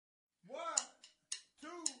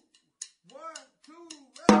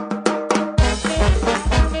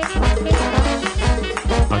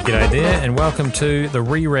G'day there, and welcome to the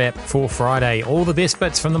rewrap for Friday. All the best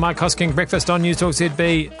bits from the Mike Hosking Breakfast on News Talk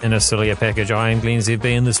ZB in a sillier package. I am Glenn ZB,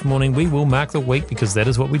 and this morning we will mark the week because that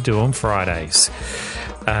is what we do on Fridays.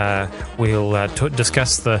 We'll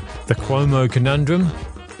discuss the Cuomo conundrum.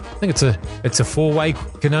 I think it's a four-way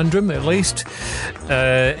conundrum at least,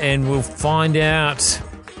 and we'll find out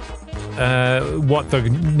what the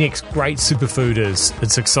next great superfood is.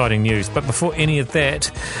 It's exciting news. But before any of that,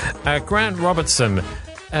 Grant Robertson,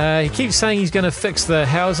 he keeps saying he's going to fix the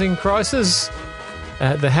housing crisis,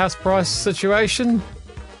 the house price situation.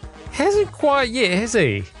 Hasn't quite yet, has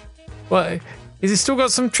he? Well, has he still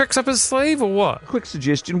got some tricks up his sleeve or what? Quick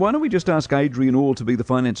suggestion, why don't we just ask Adrian Orr to be the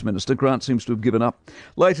Finance Minister? Grant seems to have given up.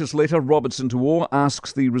 Latest letter, Robertson to Orr,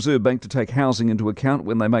 asks the Reserve Bank to take housing into account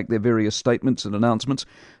when they make their various statements and announcements.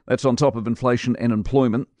 That's on top of inflation and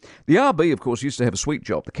employment. The RB, of course, used to have a sweet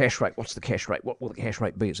job. The cash rate, what's the cash rate? What will the cash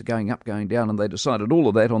rate be? Is it going up, going down? And they decided all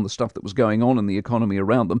of that on the stuff that was going on in the economy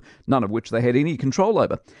around them, none of which they had any control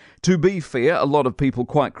over. To be fair, a lot of people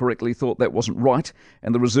quite correctly thought that wasn't right,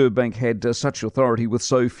 and the Reserve Bank had such authority with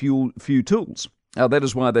so few tools. That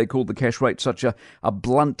is why they called the cash rate such a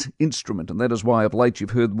blunt instrument, and that is why of late you've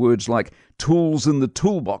heard words like tools in the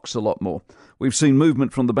toolbox a lot more. We've seen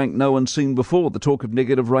movement from the bank no one's seen before, the talk of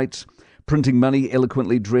negative rates, printing money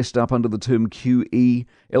eloquently dressed up under the term QE,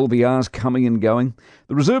 LVRs coming and going.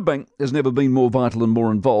 The Reserve Bank has never been more vital and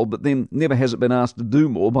more involved, but then never has it been asked to do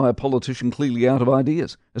more by a politician clearly out of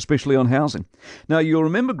ideas, especially on housing. Now, you'll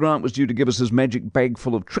remember Grant was due to give us his magic bag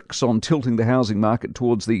full of tricks on tilting the housing market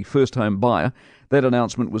towards the first home buyer. That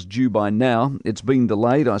announcement was due by now. It's been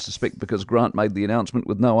delayed, I suspect, because Grant made the announcement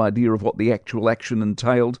with no idea of what the actual action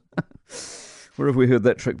entailed. Where have we heard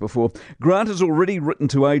that trick before? Grant has already written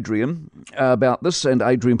to Adrian about this, and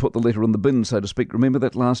Adrian put the letter in the bin, so to speak. Remember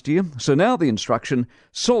that last year? So now the instruction,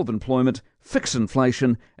 solve employment, fix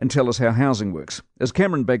inflation, and tell us how housing works. As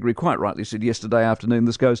Cameron Baggery quite rightly said yesterday afternoon,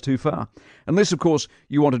 this goes too far. Unless, of course,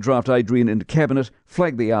 you want to draft Adrian into cabinet,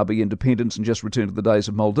 flag the RB independence, and just return to the days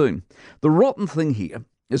of Muldoon. The rotten thing here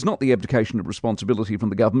is not the abdication of responsibility from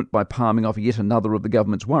the government by palming off yet another of the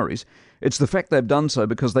government's worries. It's the fact they've done so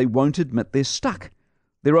because they won't admit they're stuck.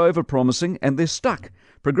 They're over-promising and they're stuck.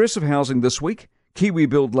 Progressive housing this week, Kiwi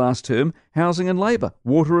Build last term, housing and labour,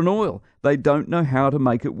 water and oil. They don't know how to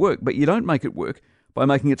make it work. But you don't make it work by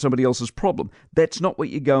making it somebody else's problem. That's not what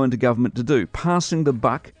you go into government to do. Passing the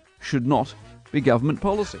buck should not be government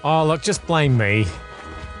policy. Oh, look, just blame me.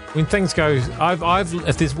 When things go,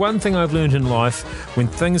 if there's one thing I've learned in life, when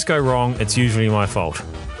things go wrong, it's usually my fault.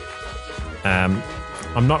 I'm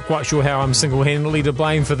not quite sure how I'm single-handedly to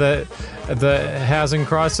blame for the housing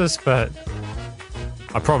crisis, but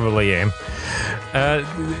I probably am.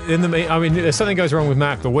 If something goes wrong with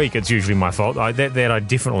Mark the Week, it's usually my fault. That I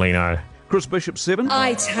definitely know. Chris Bishop, 7.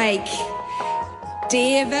 I take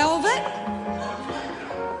deer velvet.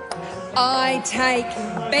 I take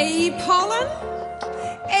bee pollen.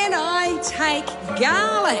 And I take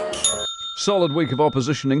garlic. Solid week of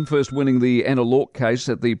oppositioning, first winning the Anna Lorck case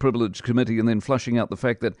at the Privilege Committee and then flushing out the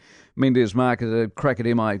fact that Mendes Mark had a crack at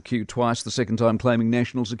MIQ twice, the second time claiming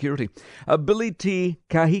national security. Billy T.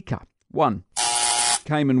 Kahika, 1.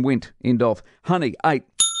 Came and went, end of. Honey, 8.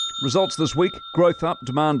 Results this week, growth up,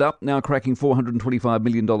 demand up, now cracking $425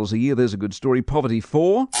 million a year. There's a good story. Poverty,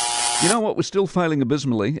 4. You know what? We're still failing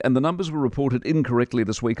abysmally, and the numbers were reported incorrectly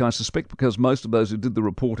this week, I suspect because most of those who did the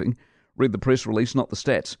reporting read the press release, not the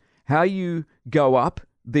stats. How you go up,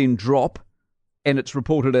 then drop, and it's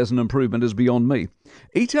reported as an improvement is beyond me.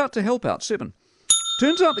 Eat out to help out, 7.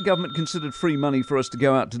 Turns out the government considered free money for us to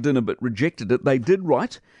go out to dinner but rejected it. They did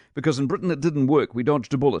right, because in Britain it didn't work. We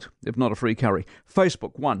dodged a bullet, if not a free curry.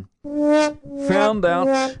 Facebook, 1. Found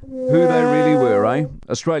out who they really were, eh?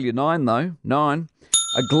 Australia, 9 though, 9.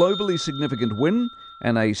 A globally significant win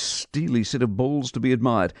and a steely set of balls to be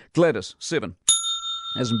admired. Gladys, 7.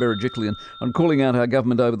 As in Berejiklian, on calling out our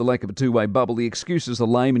government over the lack of a two-way bubble, the excuses are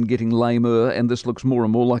lame and getting lamer, and this looks more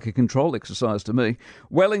and more like a control exercise to me.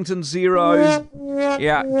 Wellington, 0.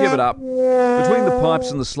 Yeah, give it up. Between the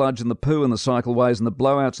pipes and the sludge and the poo and the cycleways and the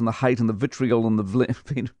blowouts and the hate and the vitriol and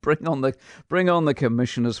the bring on the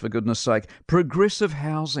commissioners, for goodness sake. Progressive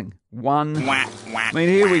housing, 1. I mean,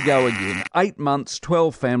 here we go again. 8 months,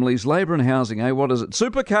 12 families, labour and housing, eh? What is it?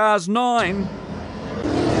 Supercars, 9.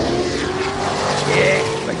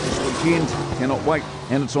 Yeah, back this weekend. Cannot wait.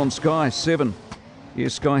 And it's on Sky, 7. Yeah,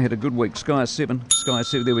 Sky had a good week. Sky 7. Sky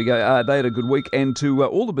 7, there we go. They had a good week. And to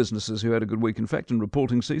all the businesses who had a good week, in fact, in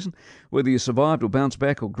reporting season, whether you survived or bounced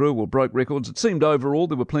back or grew or broke records, it seemed overall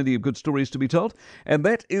there were plenty of good stories to be told. And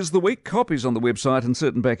that is the week. Copies on the website and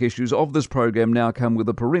certain back issues of this program now come with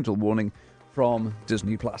a parental warning from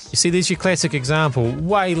Disney+. You see, there's your classic example.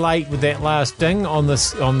 Way late with that last ding on the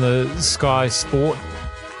Sky Sport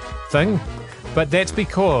thing, but that's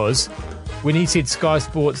because when he said Sky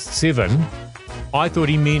Sports 7, I thought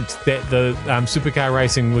he meant that the supercar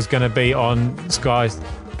racing was going to be on Sky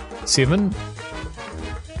 7.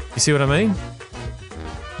 You see what I mean?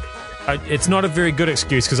 It's not a very good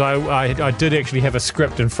excuse because I did actually have a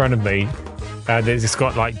script in front of me that's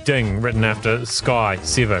got like ding written after Sky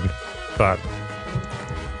 7, but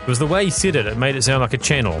it was the way he said it. It made it sound like a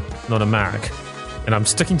channel, not a mark. And I'm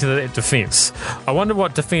sticking to that defence. I wonder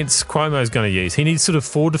what defence Cuomo's going to use. He needs sort of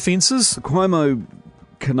 4 defences. The Cuomo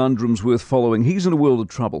conundrum's worth following. He's in a world of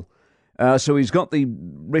trouble. So he's got the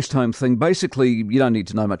rest home thing. Basically, you don't need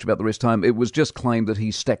to know much about the rest home. It was just claimed that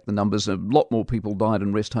he stacked the numbers. A lot more people died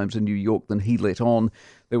in rest homes in New York than he let on.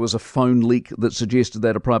 There was a phone leak that suggested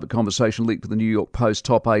that, a private conversation leaked to the New York Post.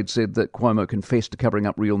 Top aide said that Cuomo confessed to covering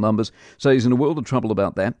up real numbers. So he's in a world of trouble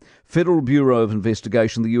about that. Federal Bureau of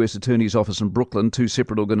Investigation, the U.S. Attorney's Office in Brooklyn, 2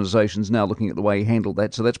 separate organisations now looking at the way he handled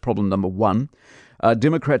that. So that's problem number 1.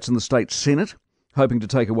 Democrats in the state Senate hoping to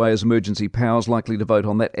take away his emergency powers, likely to vote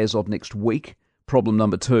on that as of next week. Problem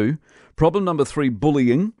number 2. Problem number 3,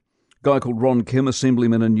 bullying. Guy called Ron Kim,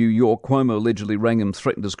 assemblyman in New York. Cuomo allegedly rang him,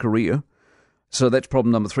 threatened his career. So that's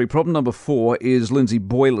problem number 3. Problem number 4 is Lindsay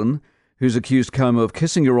Boylan, who's accused Cuomo of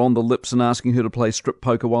kissing her on the lips and asking her to play strip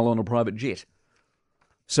poker while on a private jet.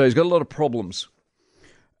 So he's got a lot of problems.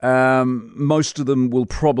 Most of them will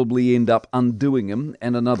probably end up undoing him,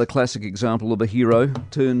 and another classic example of a hero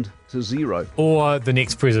turned to zero. Or the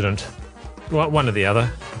next president. One or the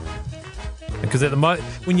other. Because at the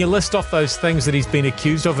when you list off those things that he's been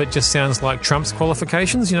accused of, it just sounds like Trump's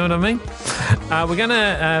qualifications, you know what I mean? We're going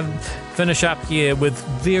to finish up here with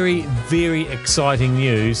very, very exciting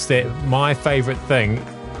news that my favourite thing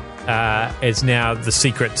is now the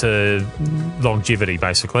secret to longevity,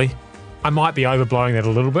 basically. I might be overblowing that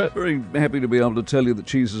a little bit. Very happy to be able to tell you that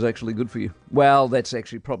cheese is actually good for you. Well, that's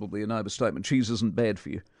actually probably an overstatement. Cheese isn't bad for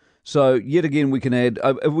you. So, yet again, we can add...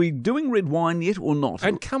 Are we doing red wine yet or not?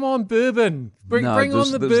 And come on, bourbon. Bring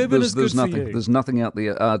on the bourbon. It's good nothing, for you. There's nothing out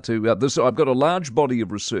there to... I've got a large body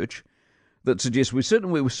of research that suggests we've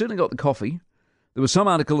certainly got the coffee. There was some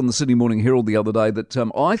article in the Sydney Morning Herald the other day that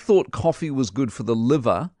I thought coffee was good for the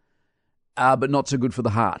liver, but not so good for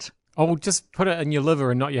the heart. Oh, well, just put it in your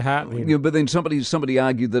liver and not your heart then. Yeah, but then somebody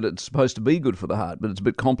argued that it's supposed to be good for the heart, but it's a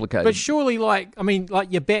bit complicated. But surely, like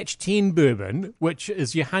your batch 10 bourbon, which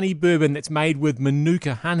is your honey bourbon that's made with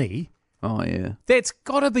Manuka honey. Oh, yeah. That's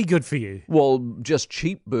got to be good for you. Well, just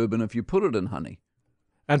cheap bourbon if you put it in honey.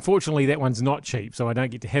 Unfortunately, that one's not cheap, so I don't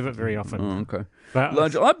get to have it very often. Oh, okay.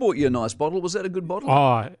 But, I bought you a nice bottle. Was that a good bottle?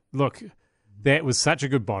 Oh, look, that was such a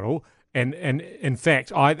good bottle. And in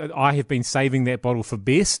fact, I have been saving that bottle for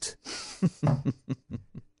best.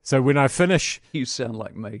 So when I finish... You sound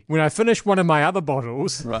like me. When I finish one of my other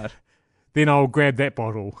bottles, right, then I'll grab that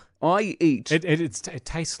bottle. I eat... It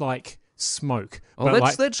tastes like smoke. Oh,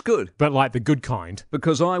 that's good. But like the good kind.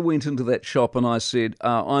 Because I went into that shop and I said,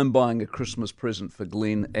 I'm buying a Christmas present for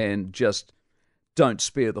Glenn and just don't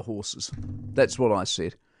spare the horses. That's what I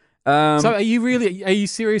said. So are you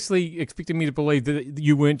seriously expecting me to believe that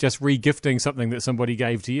you weren't just re-gifting something that somebody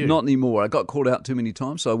gave to you? Not anymore. I got caught out too many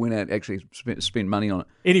times, so I went out and actually spent money on it.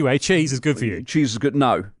 Anyway, cheese is good for you. Cheese is good.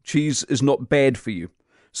 No, cheese is not bad for you.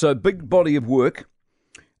 So big body of work.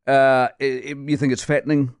 You think it's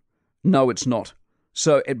fattening? No, it's not.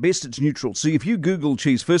 So at best, it's neutral. See, if you Google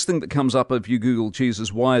cheese, first thing that comes up if you Google cheese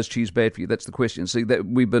is, why is cheese bad for you? That's the question. See, that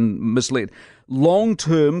we've been misled.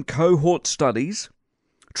 Long-term cohort studies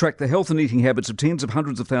track the health and eating habits of tens of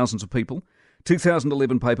hundreds of thousands of people.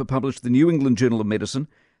 2011 paper published in the New England Journal of Medicine.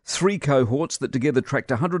 3 cohorts that together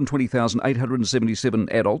tracked 120,877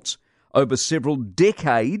 adults over several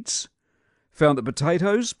decades found that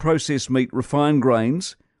potatoes, processed meat, refined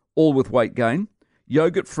grains, all with weight gain,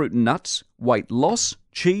 yogurt, fruit and nuts, weight loss,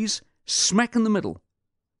 cheese, smack in the middle.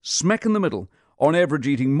 Smack in the middle. On average,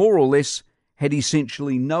 eating more or less had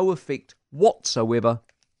essentially no effect whatsoever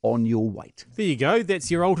on your weight. There you go. That's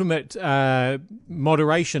your ultimate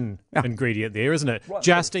moderation ingredient there, isn't it? Right.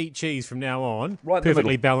 Just eat cheese from now on. Right,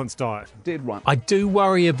 perfectly balanced diet. Dead right. I do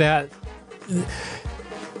worry about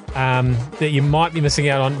that you might be missing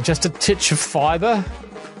out on just a titch of fibre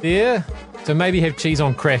there. So maybe have cheese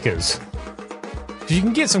on crackers. Because you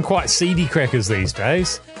can get some quite seedy crackers these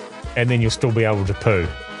days, and then you'll still be able to poo.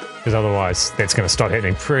 Because otherwise, that's going to start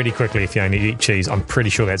happening pretty quickly if you only eat cheese. I'm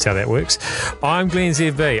pretty sure that's how that works. I'm Glenn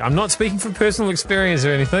ZB. I'm not speaking from personal experience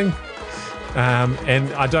or anything.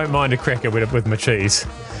 And I don't mind a cracker with my cheese.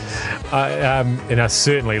 And I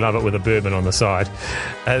certainly love it with a bourbon on the side.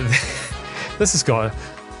 This has got...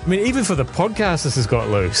 I mean, even for the podcast, this has got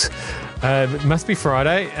loose. It must be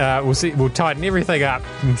Friday. We'll see. We'll tighten everything up,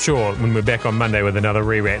 I'm sure, when we're back on Monday with another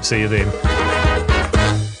rewrap. See you then.